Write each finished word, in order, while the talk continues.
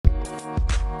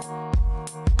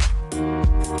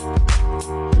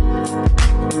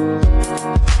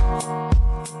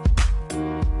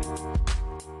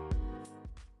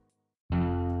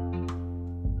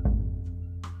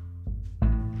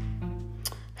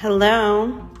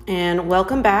Hello, and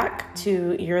welcome back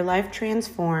to Your Life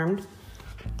Transformed,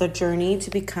 the journey to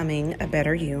becoming a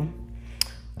better you,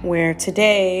 where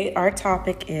today our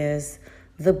topic is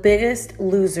the Biggest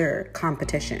Loser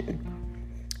competition.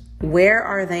 Where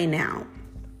are they now?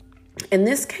 And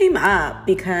this came up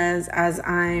because as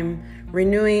I'm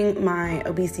renewing my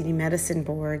obesity medicine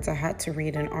boards, I had to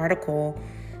read an article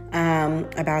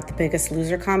about the Biggest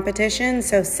Loser competition.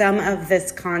 So some of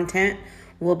this content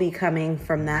will be coming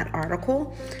from that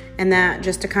article. And that,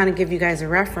 just to kind of give you guys a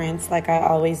reference, like I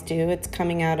always do, it's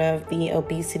coming out of the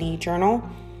Obesity Journal,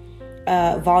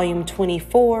 volume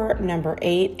 24, number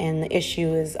 8, and the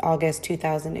issue is August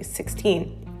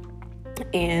 2016.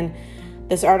 And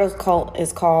this article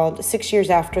is called 6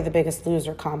 Years After the Biggest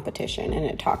Loser Competition, and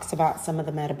it talks about some of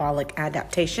the metabolic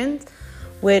adaptations,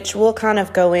 which we'll kind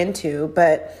of go into,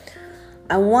 but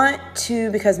I want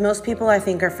to, because most people I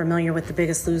think are familiar with The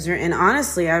Biggest Loser, and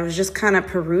honestly, I was just kind of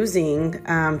perusing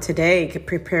today,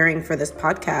 preparing for this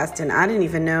podcast, and I didn't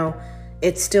even know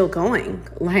it's still going.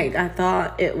 Like, I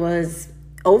thought it was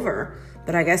over,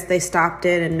 but I guess they stopped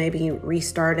it and maybe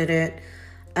restarted it.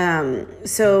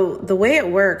 So the way it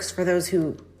works, for those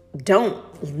who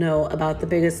don't know about The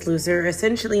Biggest Loser,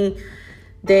 essentially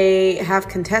they have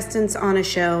contestants on a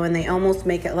show and they almost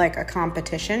make it like a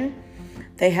competition.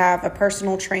 They have a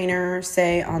personal trainer,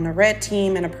 say, on the red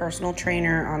team and a personal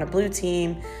trainer on a blue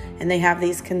team, and they have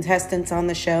these contestants on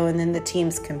the show, and then the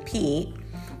teams compete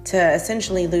to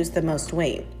essentially lose the most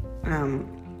weight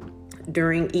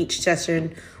during each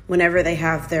session whenever they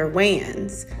have their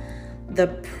weigh-ins. The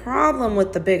problem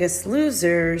with The Biggest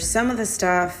Loser, some of the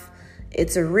stuff,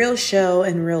 it's a real show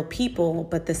and real people,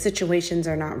 but the situations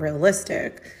are not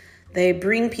realistic. They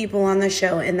bring people on the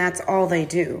show, and that's all they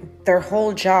do. Their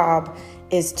whole job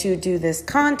is to do this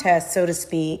contest, so to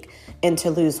speak, and to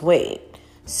lose weight.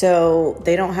 So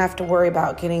they don't have to worry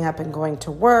about getting up and going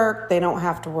to work. They don't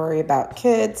have to worry about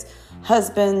kids,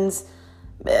 husbands,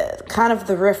 kind of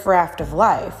the riffraff of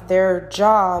life. Their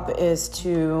job is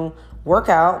to work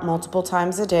out multiple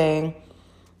times a day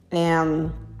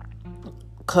and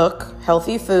cook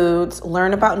healthy foods,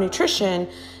 learn about nutrition.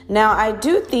 Now, I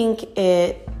do think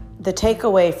the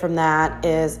takeaway from that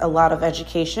is a lot of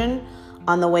education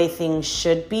on the way things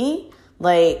should be,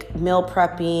 like meal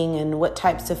prepping and what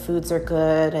types of foods are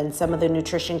good and some of the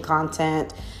nutrition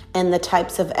content and the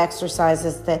types of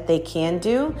exercises that they can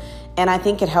do. And I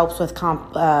think it helps with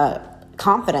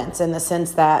confidence in the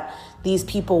sense that these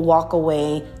people walk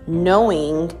away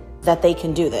knowing that they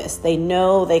can do this. They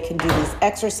know they can do these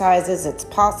exercises. It's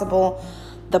possible.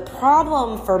 The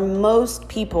problem for most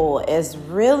people is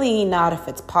really not if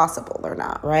it's possible or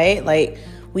not, right? Like,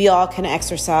 we all can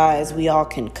exercise, we all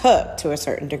can cook to a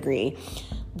certain degree.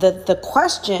 The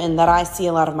question that I see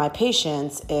a lot of my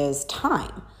patients is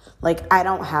time. Like, I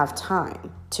don't have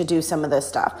time to do some of this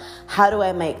stuff. How do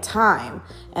I make time?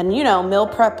 And, meal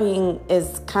prepping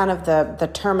is kind of the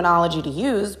terminology to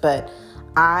use, but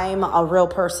I'm a real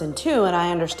person too, and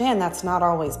I understand that's not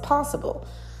always possible.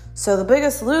 So The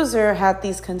Biggest Loser had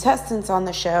these contestants on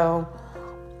the show,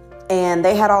 and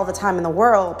they had all the time in the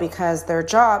world because their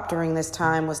job during this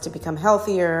time was to become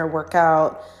healthier, work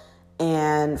out,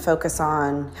 and focus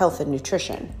on health and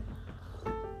nutrition.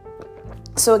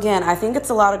 So again, I think it's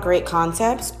a lot of great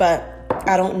concepts, but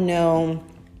I don't know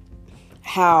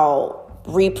how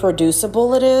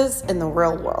reproducible it is in the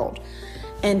real world.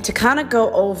 And to kind of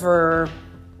go over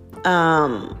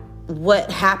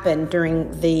what happened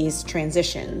during these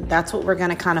transition. That's what we're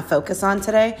going to kind of focus on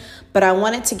today. But I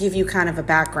wanted to give you kind of a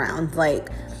background. Like,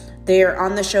 they're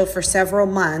on the show for several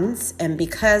months, and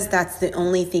because that's the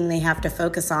only thing they have to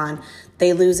focus on,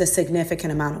 they lose a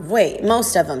significant amount of weight.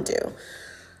 Most of them do.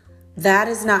 That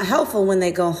is not helpful when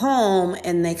they go home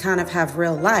and they kind of have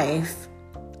real life,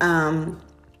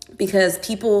 because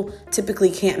people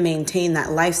typically can't maintain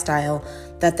that lifestyle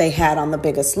that they had on The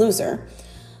Biggest Loser.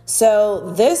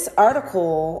 So this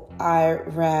article I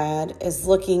read is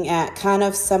looking at kind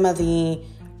of some of the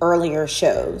earlier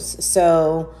shows.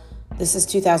 So this is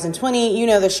 2020.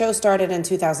 The show started in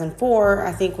 2004,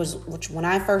 I think, which when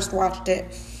I first watched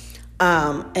it.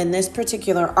 And this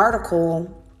particular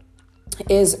article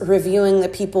is reviewing the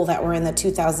people that were in the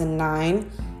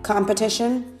 2009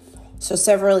 competition. So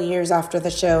several years after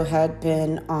the show had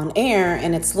been on air,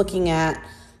 and it's looking at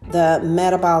the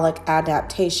metabolic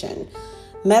adaptation.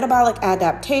 Metabolic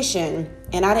adaptation,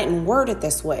 and I didn't word it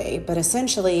this way, but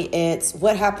essentially it's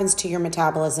what happens to your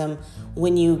metabolism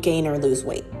when you gain or lose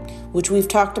weight, which we've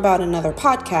talked about in another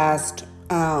podcast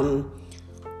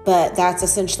But that's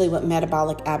essentially what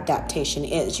metabolic adaptation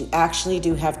is. You actually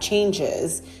do have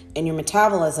changes in your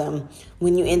metabolism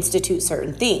when you institute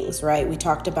certain things, right? We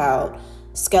talked about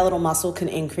skeletal muscle can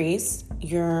increase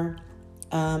your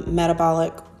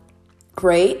metabolic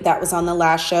rate. That was on the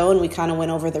last show, and we kind of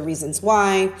went over the reasons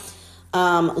why.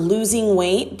 Losing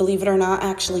weight, believe it or not,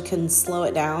 actually can slow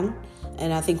it down.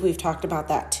 And I think we've talked about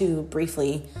that too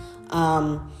briefly.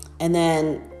 And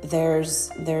then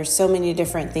there's so many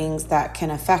different things that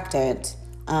can affect it.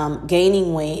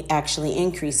 Gaining weight actually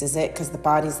increases it because the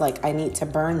body's like, I need to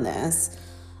burn this.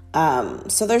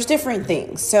 So there's different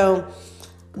things. So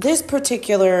this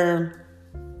particular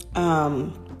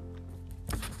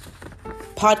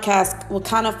podcast will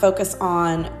kind of focus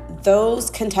on those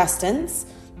contestants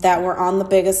that were on The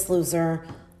Biggest Loser,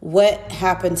 what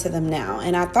happened to them now.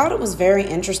 And I thought it was very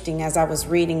interesting as I was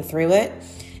reading through it.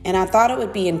 And I thought it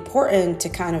would be important to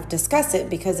kind of discuss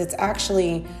it because it's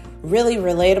actually really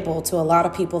relatable to a lot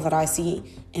of people that I see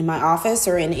in my office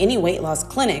or in any weight loss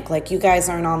clinic. Like, you guys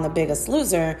aren't on The Biggest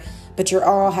Loser, but you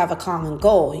all have a common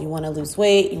goal. You want to lose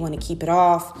weight, you want to keep it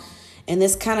off. And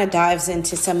this kind of dives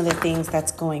into some of the things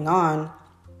that's going on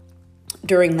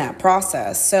during that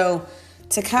process. So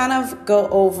to kind of go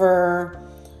over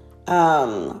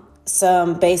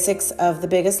some basics of The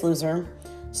Biggest Loser.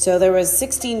 So there was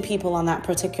 16 people on that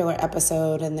particular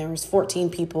episode, and there was 14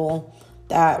 people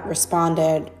that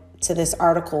responded to this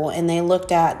article, and they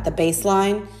looked at the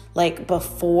baseline, like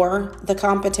before the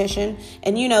competition.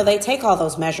 And, you know, they take all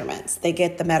those measurements. They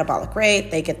get the metabolic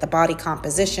rate, they get the body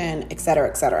composition, et cetera,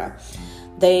 et cetera.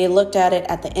 They looked at it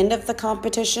at the end of the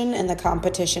competition, and the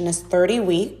competition is 30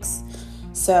 weeks.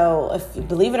 So if you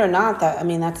believe it or not,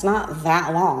 that's not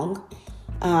that long.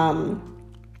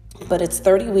 But it's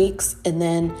 30 weeks. And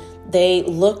then they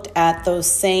looked at those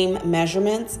same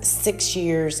measurements 6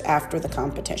 years after the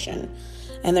competition.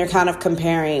 And they're kind of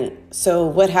comparing, so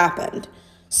what happened?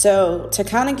 So to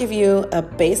kind of give you a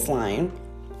baseline,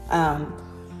 at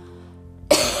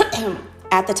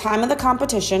the time of the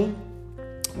competition,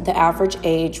 the average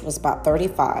age was about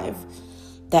 35.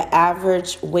 The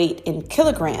average weight in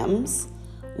kilograms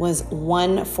was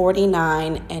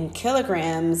 149, and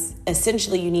kilograms,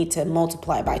 essentially you need to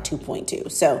multiply by 2.2.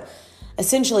 So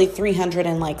essentially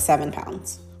 307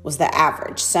 pounds was the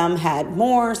average. Some had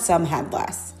more, some had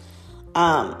less.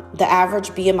 The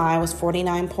average BMI was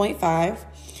 49.5.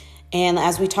 And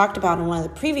as we talked about in one of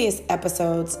the previous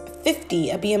episodes,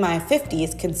 a BMI of 50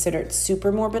 is considered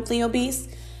super morbidly obese.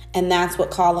 And that's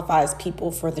what qualifies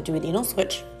people for the duodenal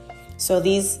switch. So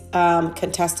these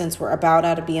contestants were about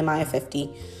at a BMI of 50.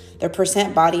 Their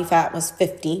percent body fat was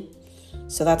 50.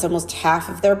 So that's almost half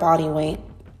of their body weight.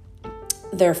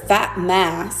 Their fat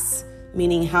mass,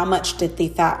 meaning how much did the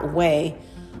fat weigh,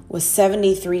 was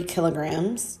 73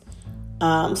 kilograms.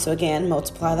 So again,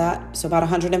 multiply that. So about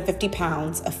 150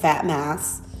 pounds of fat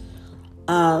mass.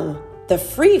 The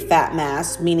free fat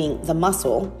mass, meaning the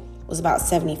muscle, was about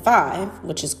 75,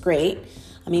 which is great.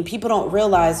 I mean, people don't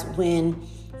realize when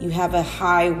you have a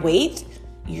high weight,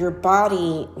 your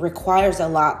body requires a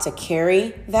lot to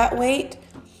carry that weight.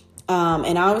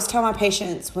 And I always tell my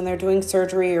patients when they're doing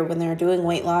surgery or when they're doing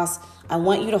weight loss, I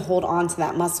want you to hold on to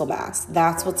that muscle mass.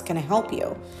 That's what's going to help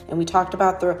you. And we talked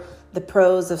about the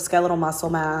pros of skeletal muscle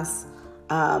mass.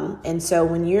 And so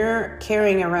when you're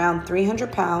carrying around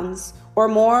 300 pounds or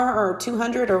more, or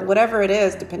 200 or whatever it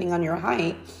is, depending on your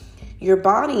height, your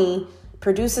body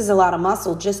produces a lot of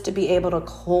muscle just to be able to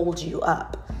hold you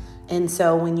up. And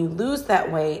so when you lose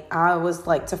that weight, I always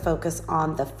like to focus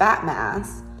on the fat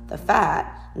mass, the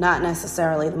fat, not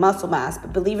necessarily the muscle mass.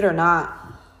 But believe it or not,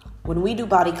 when we do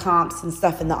body comps and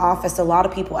stuff in the office, a lot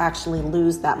of people actually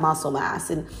lose that muscle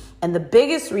mass. And the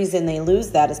biggest reason they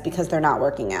lose that is because they're not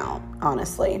working out,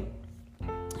 honestly.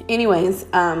 Anyways,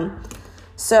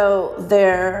 so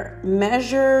their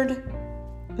measured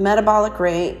metabolic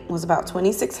rate was about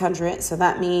 2,600. So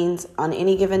that means on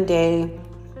any given day,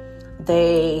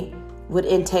 they would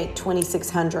intake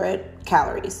 2,600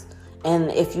 calories. And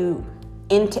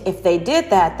if they did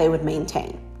that, they would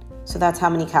maintain. So that's how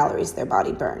many calories their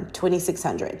body burned,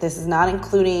 2,600. This is not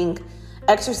including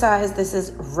exercise. This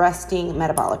is resting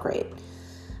metabolic rate.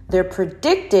 Their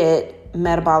predicted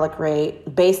metabolic rate,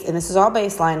 and this is all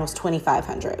baseline, was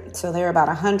 2,500. So they're about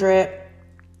 100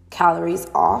 calories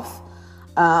off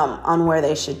on where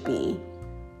they should be.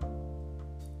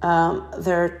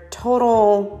 Their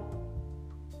total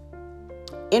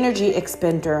energy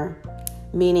expender,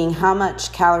 meaning how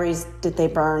much calories did they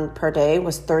burn per day,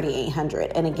 was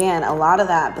 3,800. And again, a lot of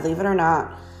that, believe it or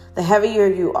not, the heavier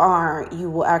you are, you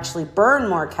will actually burn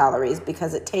more calories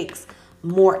because it takes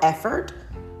more effort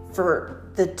to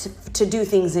do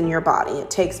things in your body. It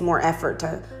takes more effort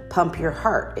to pump your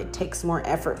heart. It takes more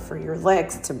effort for your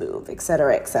legs to move, et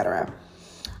cetera, et cetera.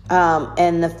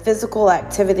 And the physical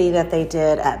activity that they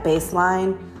did at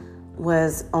baseline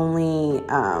was only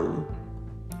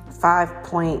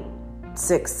 5.6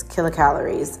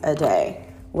 kilocalories a day,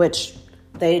 which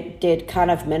they did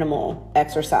kind of minimal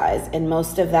exercise. And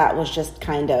most of that was just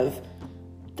kind of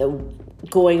the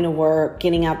going to work,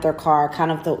 getting out their car,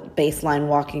 kind of the baseline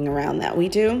walking around that we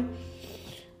do.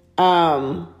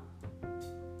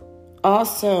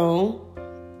 Also,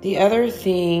 the other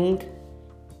thing,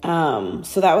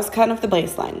 so that was kind of the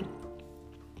baseline.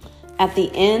 At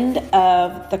the end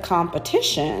of the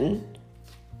competition,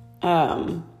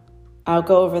 I'll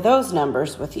go over those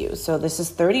numbers with you. So this is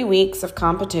 30 weeks of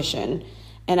competition.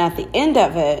 And at the end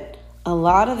of it, a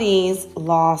lot of these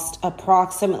lost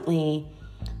approximately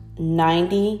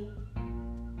 90.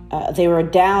 They were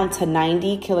down to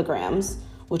 90 kilograms,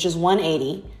 which is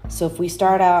 180. So if we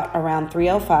start out around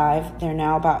 305, they're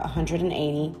now about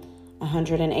 180,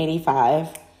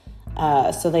 185.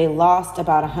 So they lost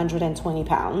about 120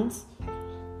 pounds.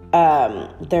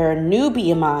 Their new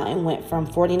BMI went from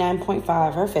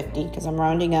 49.5 or 50, because I'm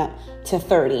rounding up, to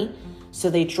 30. So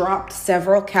they dropped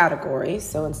several categories.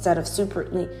 So instead of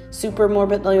super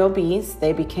morbidly obese,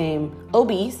 they became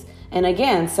obese. And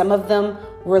again, some of them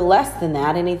were less than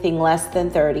that. Anything less than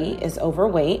 30 is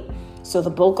overweight. So the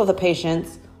bulk of the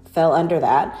patients fell under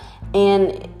that.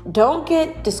 And don't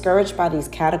get discouraged by these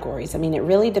categories. I mean, it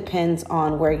really depends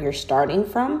on where you're starting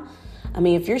from. I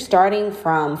mean, if you're starting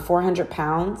from 400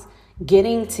 pounds,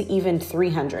 getting to even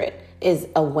 300 is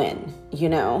a win. You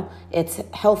know, it's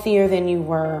healthier than you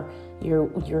were.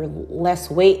 You're less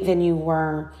weight than you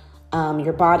were.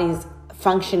 Your body's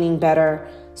functioning better.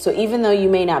 So even though you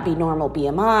may not be normal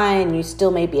BMI and you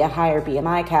still may be a higher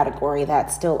BMI category,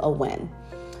 that's still a win.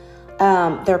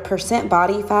 Their percent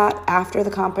body fat after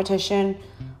the competition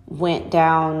went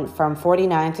down from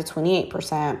 49 to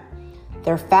 28%.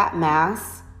 Their fat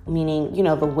mass, meaning, you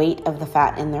know, the weight of the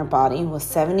fat in their body, was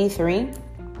 73,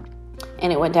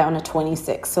 and it went down to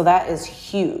 26. So that is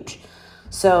huge.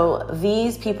 So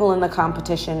these people in the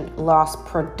competition lost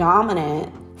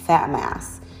predominant fat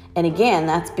mass. And again,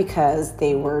 that's because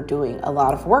they were doing a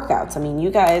lot of workouts. I mean, you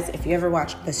guys, if you ever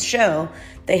watched this show,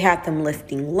 they had them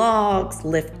lifting logs,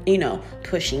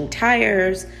 pushing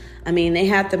tires. I mean, they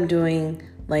had them doing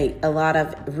like a lot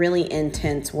of really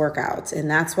intense workouts. And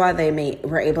that's why they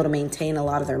were able to maintain a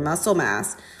lot of their muscle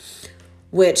mass,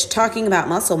 which, talking about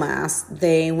muscle mass,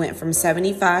 they went from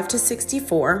 75 to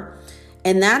 64.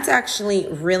 And that's actually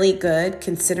really good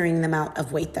considering the amount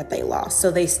of weight that they lost. So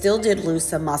they still did lose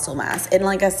some muscle mass. And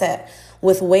like I said,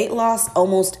 with weight loss,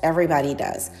 almost everybody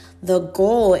does. The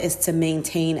goal is to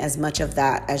maintain as much of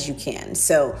that as you can.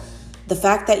 So the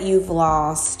fact that you've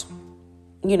lost,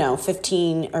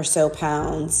 15 or so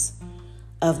pounds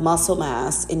of muscle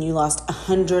mass and you lost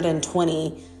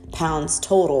 120 pounds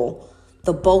total,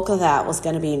 the bulk of that was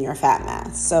going to be in your fat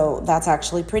mass. So that's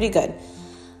actually pretty good.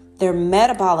 Their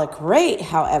metabolic rate,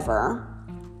 however,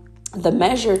 the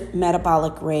measured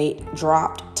metabolic rate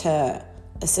dropped to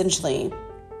essentially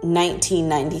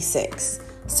 1996.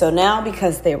 So now,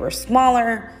 because they were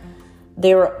smaller,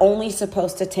 they were only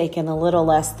supposed to take in a little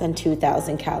less than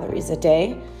 2,000 calories a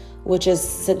day, which is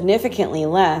significantly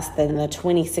less than the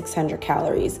 2,600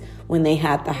 calories when they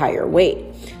had the higher weight.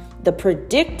 The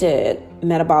predicted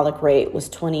metabolic rate was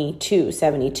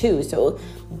 2272. So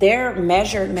their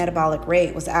measured metabolic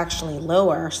rate was actually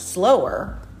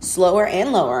slower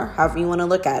and lower, however you want to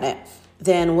look at it,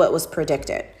 than what was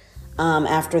predicted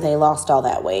after they lost all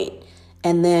that weight.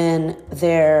 And then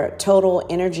their total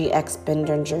energy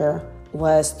expenditure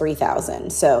was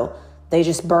 3,000. So they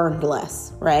just burned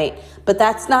less, right? But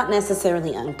that's not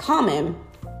necessarily uncommon.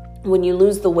 When you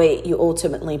lose the weight, you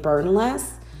ultimately burn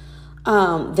less.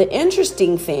 The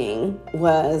interesting thing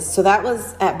was, so that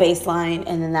was at baseline,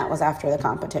 and then that was after the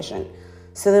competition.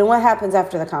 So then what happens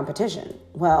after the competition?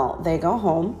 Well, they go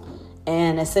home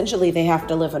and essentially they have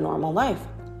to live a normal life.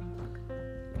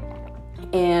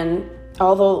 And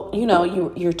although,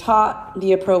 you're taught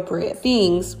the appropriate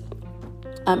things,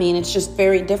 I mean, it's just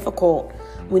very difficult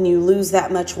when you lose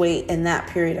that much weight in that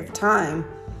period of time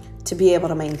to be able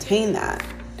to maintain that.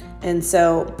 And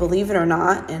so, believe it or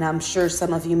not, and I'm sure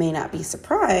some of you may not be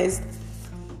surprised,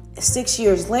 6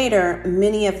 years later,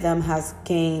 many of them has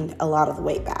gained a lot of the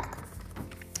weight back.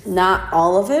 Not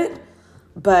all of it,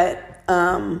 but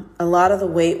a lot of the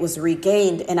weight was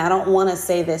regained. And I don't want to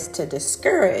say this to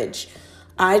discourage.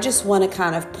 I just want to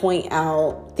kind of point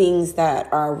out things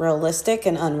that are realistic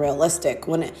and unrealistic.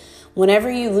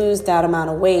 Whenever you lose that amount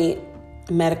of weight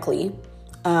medically,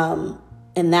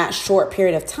 in that short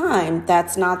period of time,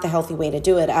 that's not the healthy way to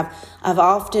do it. I've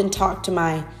often talked to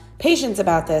my patients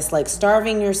about this, like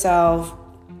starving yourself,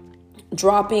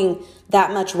 dropping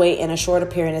that much weight in a shorter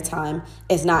period of time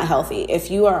is not healthy. If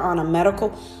you are on a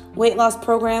medical weight loss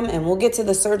program, and we'll get to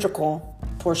the surgical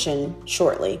portion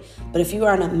shortly, but if you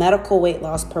are on a medical weight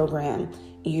loss program,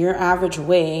 your average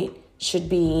weight should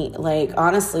be like,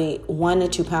 honestly, 1 to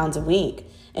 2 pounds a week.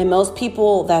 And most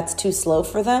people, that's too slow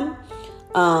for them.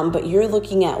 But you're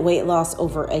looking at weight loss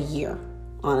over a year,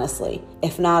 honestly,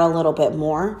 if not a little bit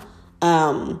more.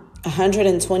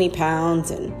 120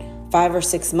 pounds in 5 or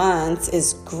 6 months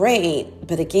is great.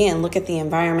 But again, look at the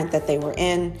environment that they were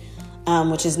in,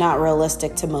 which is not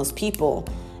realistic to most people.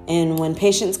 And when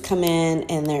patients come in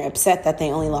and they're upset that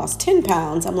they only lost 10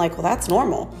 pounds, I'm like, well, that's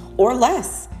normal or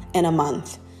less in a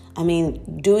month. I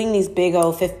mean, doing these big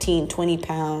old 15, 20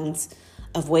 pounds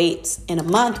of weight in a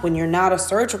month when you're not a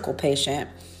surgical patient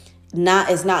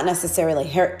is not necessarily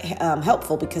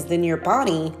helpful, because then your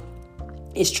body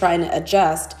is trying to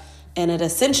adjust, and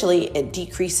it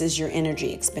decreases your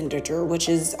energy expenditure, which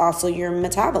is also your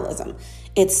metabolism.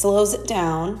 It slows it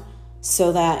down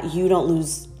so that you don't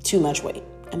lose too much weight.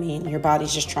 I mean, your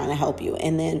body's just trying to help you.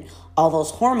 And then all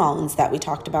those hormones that we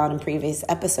talked about in previous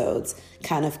episodes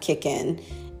kind of kick in,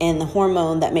 and the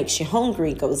hormone that makes you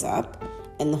hungry goes up,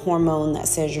 and the hormone that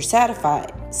says you're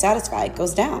satisfied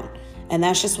goes down. And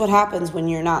that's just what happens when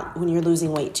you're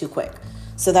losing weight too quick.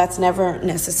 So that's never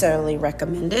necessarily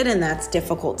recommended, and that's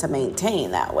difficult to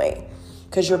maintain that way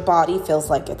because your body feels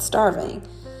like it's starving.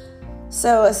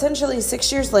 So essentially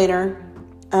 6 years later,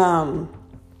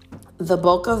 the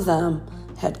bulk of them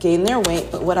had gained their weight.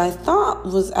 But what I thought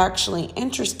was actually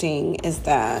interesting is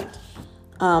that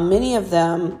many of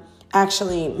them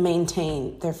actually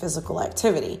maintained their physical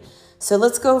activity. So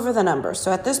let's go over the numbers.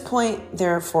 So at this point,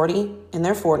 they're in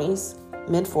their 40s,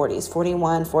 mid-40s,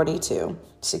 41, 42,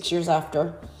 6 years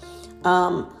after.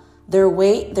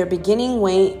 Their beginning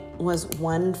weight was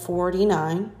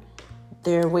 149.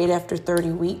 Their weight after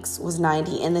 30 weeks was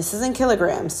 90. And this is in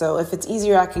kilograms. So if it's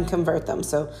easier, I can convert them.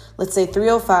 So let's say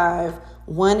 305,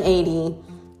 180,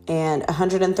 and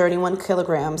 131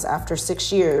 kilograms after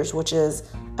 6 years, which is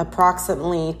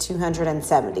approximately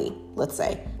 270, let's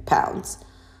say, pounds.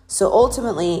 So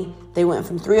ultimately, they went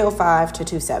from 305 to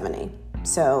 270.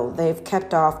 So they've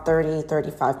kept off 30,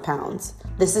 35 pounds.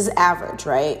 This is average,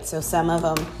 right? So some of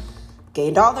them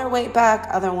gained all their weight back.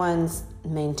 Other ones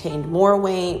maintained more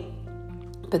weight.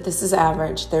 But this is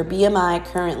average. Their BMI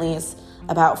currently is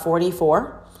about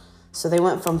 44. So they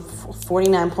went from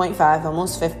 49.5,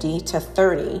 almost 50, to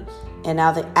 30. And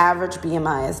now the average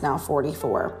BMI is now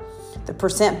 44. The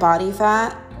percent body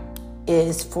fat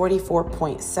is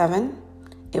 44.7.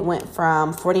 It went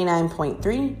from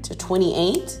 49.3 to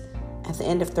 28 at the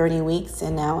end of 30 weeks,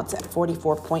 and now it's at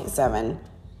 44.7.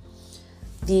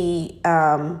 The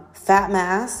fat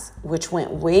mass, which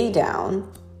went way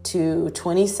down to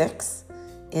 26,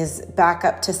 is back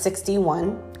up to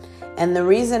 61. And the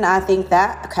reason I think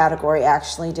that category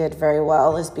actually did very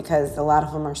well is because a lot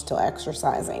of them are still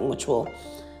exercising, which we'll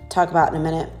talk about in a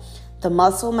minute. The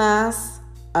muscle mass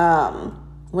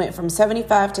went from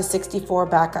 75 to 64,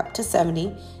 back up to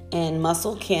 70. And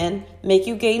muscle can make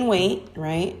you gain weight,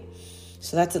 right?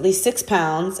 So that's at least 6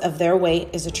 pounds of their weight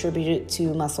is attributed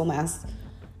to muscle mass.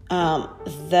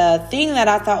 The thing that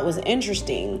I thought was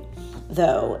interesting,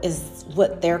 though, is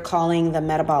what they're calling the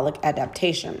metabolic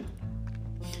adaptation.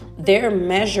 Their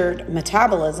measured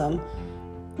metabolism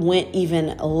went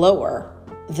even lower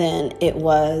than it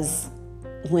was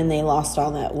when they lost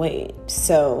all that weight.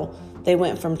 So they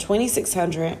went from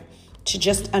 2,600 to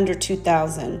just under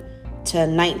 2,000 to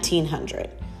 1,900.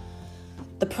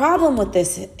 The problem with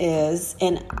this is,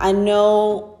 and I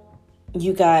know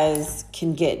you guys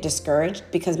can get discouraged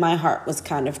because my heart was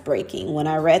kind of breaking when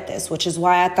I read this, which is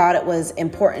why I thought it was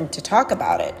important to talk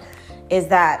about it, is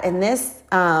that in this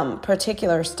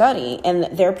particular study, and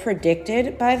they're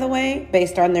predicted, by the way,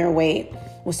 based on their weight,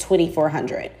 was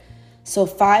 2,400. So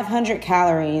 500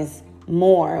 calories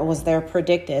more was their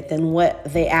predicted than what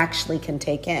they actually can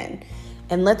take in.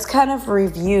 And let's kind of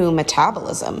review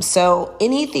metabolism. So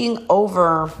anything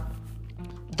over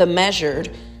the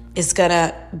measured is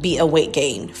gonna be a weight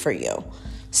gain for you.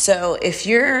 So if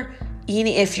your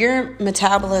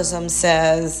metabolism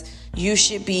says you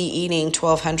should be eating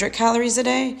 1,200 calories a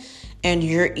day and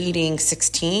you're eating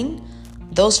 16,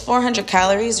 those 400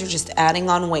 calories are just adding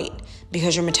on weight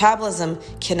because your metabolism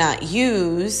cannot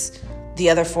use the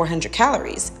other 400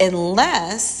 calories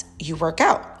unless you work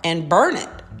out and burn it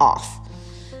off.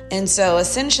 And so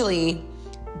essentially,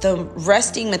 the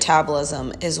resting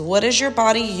metabolism is what does your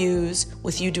body use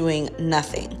with you doing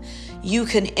nothing? You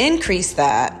can increase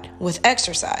that with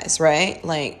exercise, right?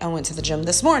 Like I went to the gym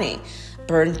this morning,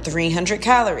 burned 300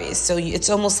 calories. So it's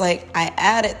almost like I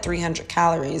added 300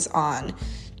 calories on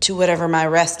to whatever my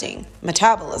resting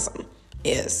metabolism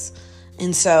is.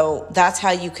 And so that's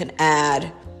how you can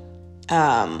add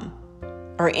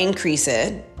or increase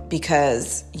it,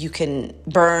 because you can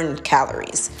burn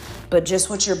calories. But just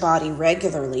what your body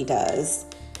regularly does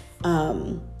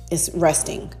is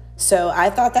resting. So I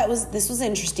thought this was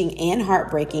interesting and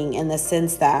heartbreaking in the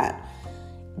sense that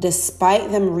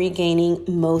despite them regaining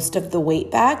most of the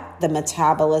weight back, the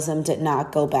metabolism did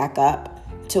not go back up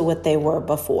to what they were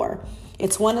before.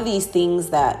 It's one of these things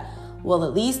that, well,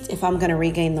 at least if I'm going to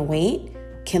regain the weight,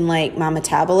 can like my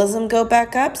metabolism go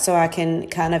back up so I can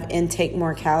kind of intake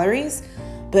more calories?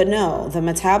 But no, the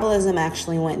metabolism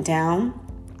actually went down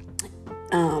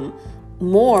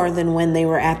more than when they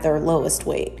were at their lowest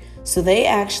weight. So they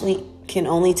actually can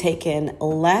only take in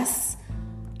less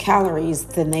calories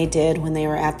than they did when they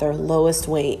were at their lowest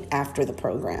weight after the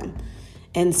program.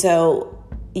 And so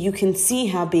you can see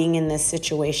how being in this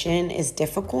situation is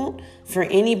difficult for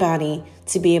anybody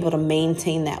to be able to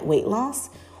maintain that weight loss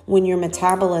when your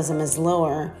metabolism is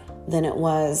lower than it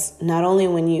was not only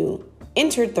when you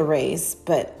entered the race,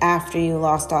 but after you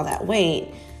lost all that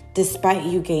weight, despite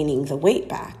you gaining the weight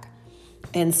back.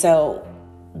 And so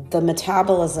the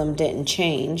metabolism didn't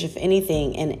change. If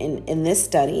anything, in this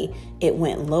study, it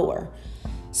went lower.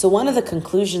 So one of the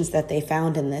conclusions that they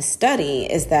found in this study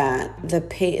is that the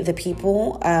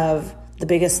people of The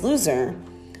Biggest Loser,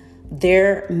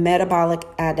 their metabolic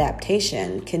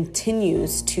adaptation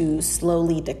continues to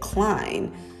slowly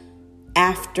decline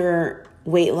after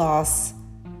weight loss,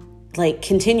 like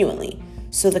continually.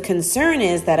 So the concern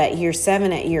is that at year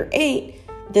 7, at year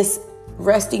 8, this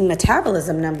resting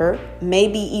metabolism number may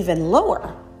be even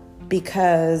lower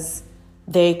because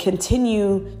they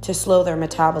continue to slow their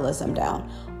metabolism down.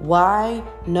 Why?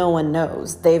 No one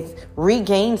knows. They've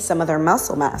regained some of their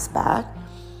muscle mass back.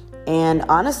 And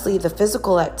honestly, the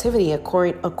physical activity,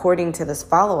 according to this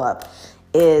follow-up,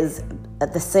 is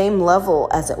at the same level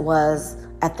as it was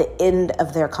at the end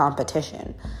of their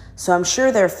competition. So I'm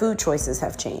sure their food choices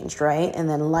have changed, right? And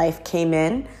then life came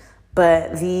in,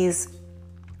 but these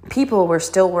people were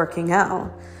still working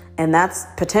out. And that's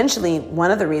potentially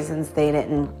one of the reasons they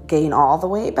didn't gain all the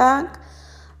weight back.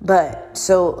 But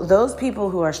so those people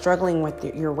who are struggling with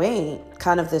your weight,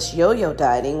 kind of this yo-yo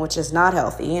dieting, which is not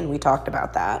healthy, and we talked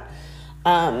about that,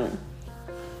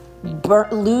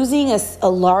 losing a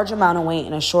large amount of weight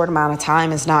in a short amount of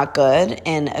time is not good.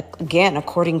 And again,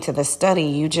 according to the study,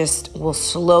 you just will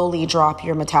slowly drop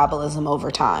your metabolism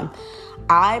over time.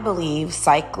 I believe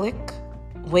cyclic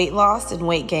weight loss and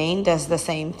weight gain does the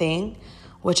same thing,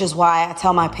 which is why I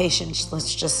tell my patients,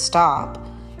 let's just stop.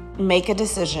 Make a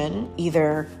decision.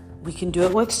 Either we can do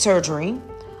it with surgery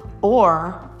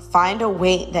or find a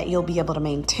weight that you'll be able to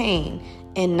maintain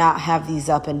and not have these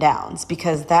up and downs,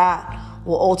 because that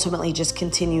will ultimately just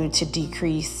continue to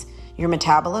decrease your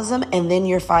metabolism, and then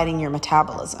you're fighting your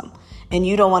metabolism. And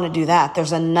you don't want to do that.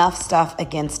 There's enough stuff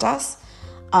against us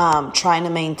trying to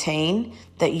maintain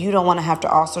that you don't want to have to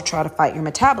also try to fight your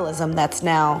metabolism that's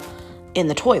now in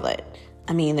the toilet.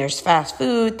 I mean, there's fast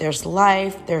food, there's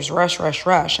life, there's rush,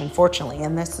 unfortunately,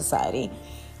 in this society.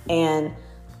 And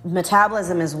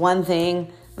metabolism is one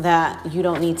thing that you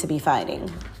don't need to be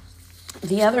fighting.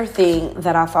 The other thing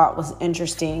that I thought was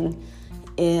interesting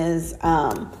is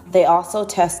they also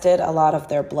tested a lot of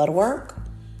their blood work.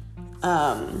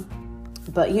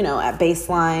 But, at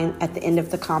baseline, at the end of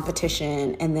the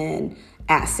competition, and then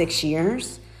at 6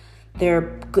 years,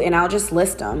 and I'll just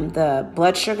list them. The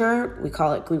blood sugar, we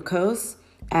call it glucose,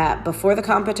 before the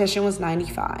competition was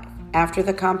 95. After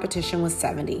the competition was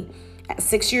 70. At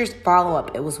 6 years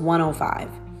follow-up, it was 105.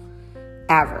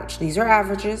 Average. These are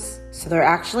averages, so they're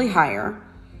actually higher.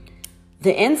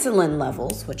 The insulin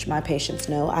levels, which my patients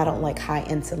know, I don't like high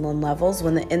insulin levels.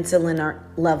 When the insulin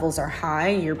levels are high,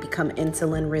 you become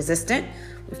insulin resistant.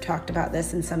 We've talked about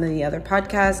this in some of the other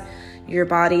podcasts. Your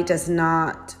body does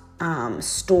not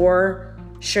store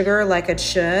sugar like it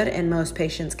should, and most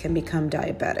patients can become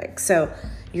diabetic. So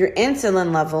your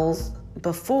insulin levels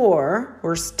before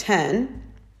were 10.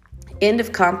 End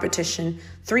of competition,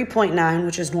 3.9,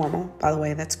 which is normal. By the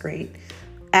way, that's great.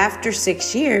 After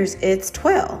 6 years, it's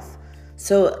 12.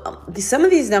 So some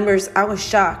of these numbers, I was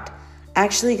shocked,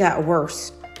 actually got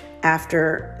worse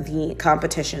after the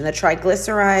competition. The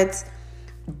triglycerides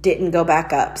didn't go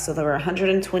back up. So there were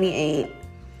 128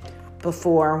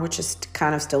 before, which is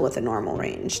kind of still within normal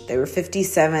range. They were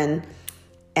 57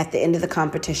 at the end of the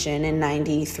competition in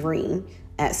 93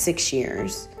 at 6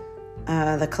 years.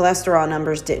 The cholesterol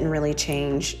numbers didn't really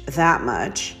change that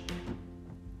much.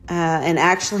 And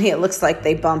actually, it looks like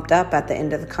they bumped up at the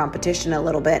end of the competition a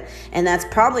little bit. And that's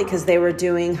probably because they were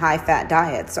doing high-fat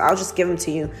diets. So I'll just give them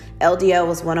to you. LDL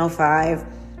was 105.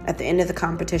 At the end of the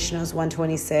competition, it was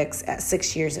 126. At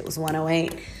 6 years, it was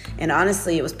 108. And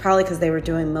honestly, it was probably because they were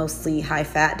doing mostly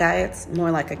high-fat diets,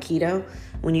 more like a keto.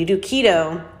 When you do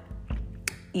keto,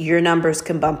 your numbers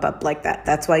can bump up like that.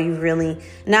 That's why you really,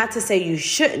 not to say you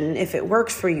shouldn't, if it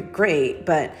works for you, great,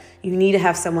 but you need to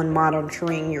have someone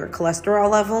monitoring your cholesterol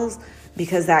levels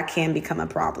because that can become a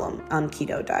problem on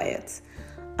keto diets.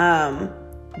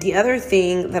 The other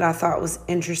thing that I thought was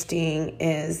interesting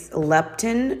is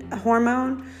leptin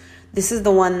hormone. This is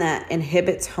the one that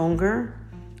inhibits hunger,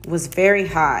 was very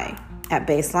high at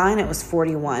baseline. It was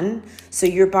 41. So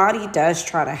your body does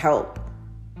try to help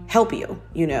you,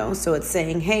 so it's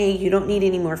saying, hey, you don't need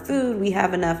any more food. We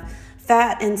have enough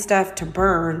fat and stuff to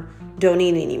burn. Don't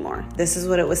eat anymore. This is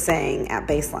what it was saying at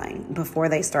baseline before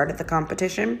they started the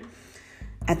competition.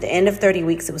 At the end of 30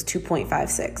 weeks, it was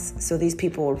 2.56. So these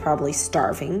people were probably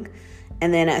starving.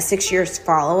 And then at 6 years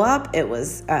follow-up, it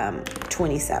was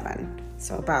 27.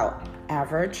 So about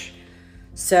average.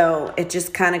 So it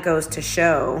just kind of goes to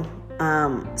show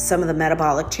some of the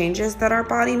metabolic changes that our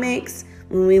body makes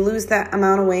when we lose that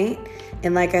amount of weight.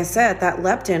 And like I said, that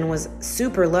leptin was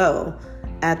super low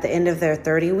at the end of their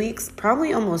 30 weeks,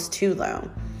 probably almost too low.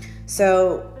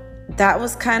 So that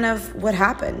was kind of what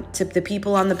happened to the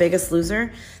people on The Biggest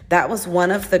Loser. That was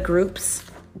one of the groups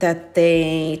that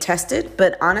they tested.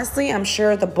 But honestly, I'm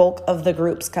sure the bulk of the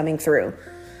groups coming through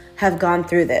have gone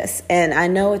through this. And I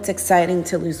know it's exciting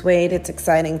to lose weight. It's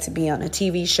exciting to be on a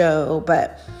TV show,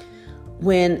 but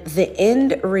when the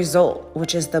end result,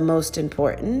 which is the most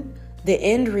important, the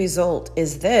end result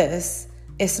is this,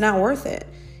 it's not worth it.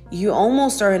 You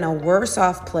almost are in a worse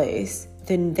off place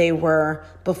than they were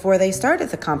before they started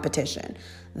the competition.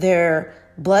 Their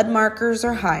blood markers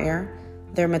are higher,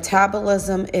 their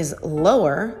metabolism is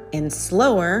lower and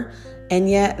slower, and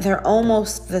yet they're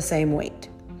almost the same weight.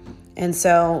 And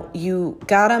so you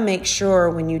gotta make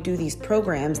sure when you do these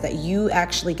programs that you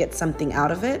actually get something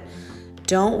out of it.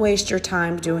 Don't waste your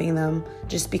time doing them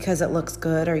just because it looks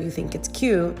good or you think it's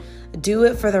cute. Do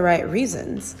it for the right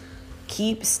reasons.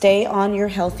 Stay on your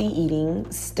healthy eating,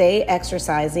 stay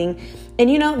exercising. And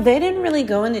they didn't really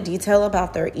go into detail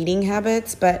about their eating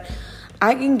habits, but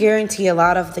I can guarantee a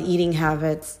lot of the eating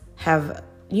habits have,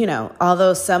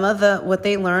 although some of what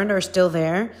they learned are still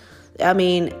there,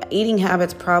 eating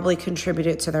habits probably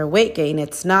contributed to their weight gain.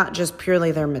 It's not just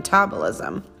purely their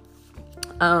metabolism.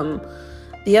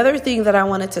 The other thing that I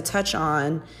wanted to touch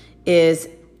on is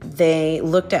they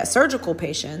looked at surgical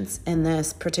patients in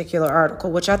this particular article,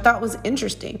 which I thought was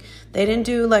interesting. They didn't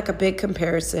do like a big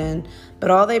comparison, but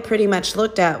all they pretty much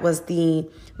looked at was the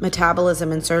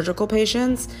metabolism in surgical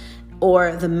patients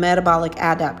or the metabolic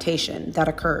adaptation that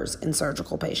occurs in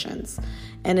surgical patients.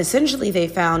 And essentially they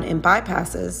found in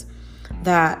bypasses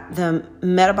that the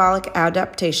metabolic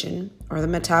adaptation or the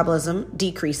metabolism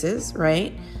decreases,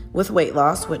 right, with weight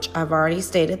loss, which I've already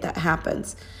stated that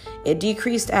happens. It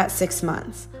decreased at 6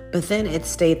 months, but then it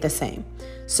stayed the same.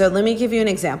 So let me give you an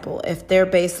example. If their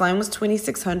baseline was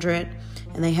 2,600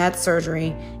 and they had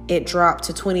surgery, it dropped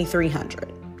to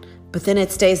 2,300, but then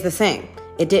it stays the same.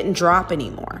 It didn't drop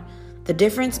anymore. The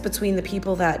difference between the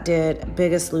people that did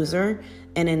Biggest Loser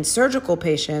and in surgical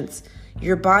patients,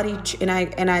 your body,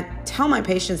 and I tell my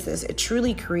patients this, it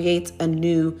truly creates a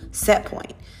new set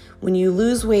point. When you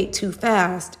lose weight too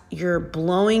fast, you're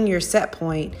blowing your set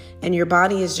point and your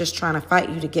body is just trying to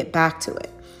fight you to get back to it.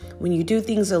 When you do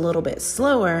things a little bit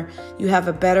slower, you have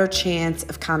a better chance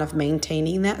of kind of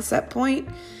maintaining that set point.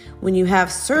 When you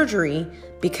have surgery,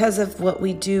 because of what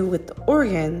we do with the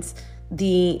organs,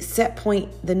 the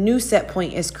new set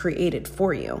point is created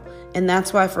for you. And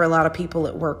that's why for a lot of people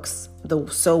it works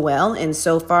so well. And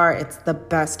so far it's the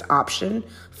best option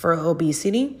for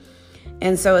obesity.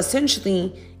 And so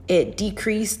essentially it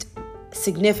decreased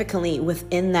significantly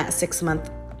within that 6-month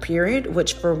period,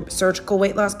 which for surgical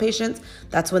weight loss patients,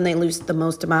 that's when they lose the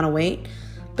most amount of weight.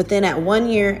 But then at 1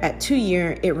 year, at 2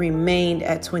 year, it remained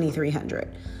at 2,300.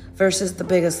 Versus the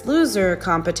Biggest Loser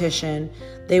competition,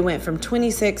 they went from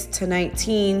 26 to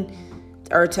 19,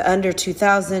 or to under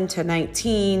 2,000 to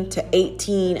 19 to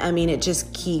 18. It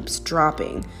just keeps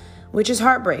dropping, which is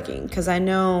heartbreaking because I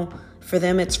know for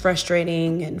them it's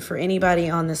frustrating, and for anybody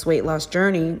on this weight loss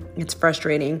journey, it's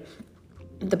frustrating.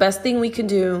 The best thing we can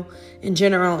do in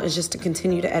general is just to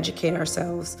continue to educate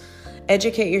ourselves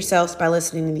educate yourselves by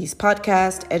listening to these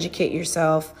podcasts. Educate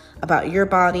yourself about your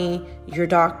body, your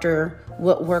doctor,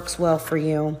 what works well for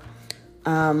you,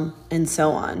 and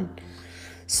so on.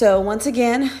 So once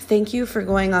again, thank you for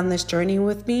going on this journey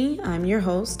with me. I'm your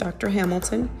host, Dr.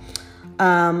 Hamilton.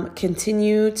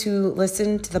 Continue to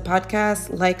listen to the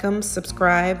podcast, like them,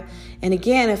 subscribe. And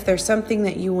again, if there's something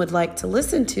that you would like to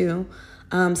listen to,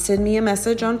 send me a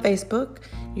message on Facebook,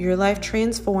 Your Life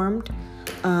Transformed.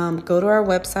 Go to our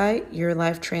website,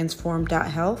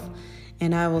 yourlifetransformed.health,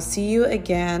 and I will see you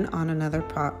again on another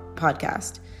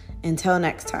podcast. Until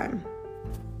next time.